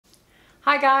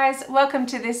Hi guys, welcome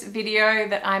to this video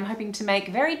that I'm hoping to make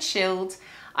very chilled.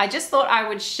 I just thought I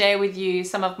would share with you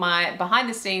some of my behind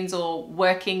the scenes or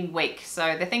working week.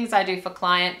 So the things I do for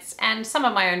clients and some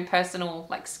of my own personal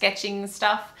like sketching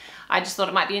stuff. I just thought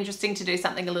it might be interesting to do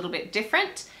something a little bit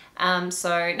different.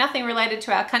 So nothing related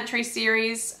to our country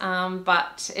series,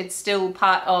 but it's still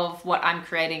part of what I'm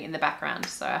creating in the background.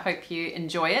 So I hope you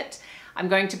enjoy it. I'm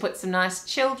going to put some nice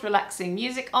chilled, relaxing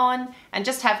music on and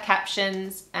just have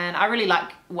captions. And I really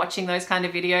like watching those kind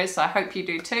of videos, so I hope you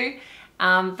do too.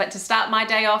 But to start my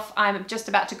day off, I'm just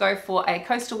about to go for a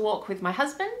coastal walk with my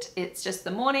husband. It's just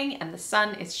the morning and the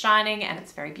sun is shining and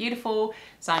it's very beautiful.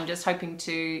 So I'm just hoping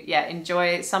to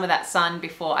enjoy some of that sun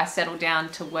before I settle down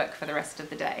to work for the rest of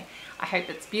the day. I hope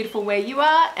it's beautiful where you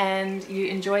are and you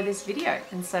enjoy this video.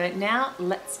 And so now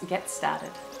let's get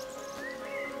started.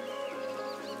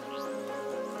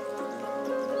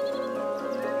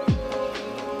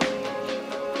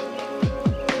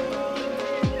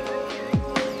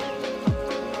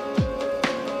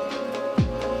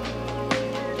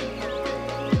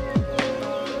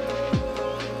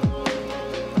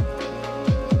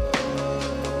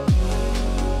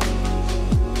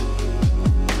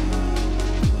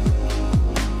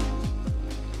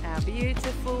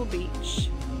 Beautiful beach.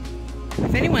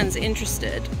 If anyone's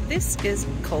interested, this is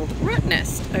called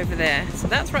Rottnest over there. So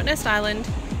that's Rottnest Island.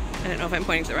 I don't know if I'm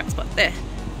pointing to the right spot. There.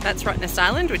 That's Rottnest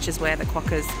Island, which is where the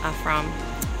quokkas are from.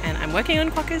 And I'm working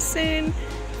on quokkas soon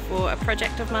for a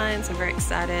project of mine, so I'm very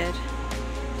excited.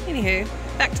 Anywho,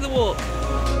 back to the walk.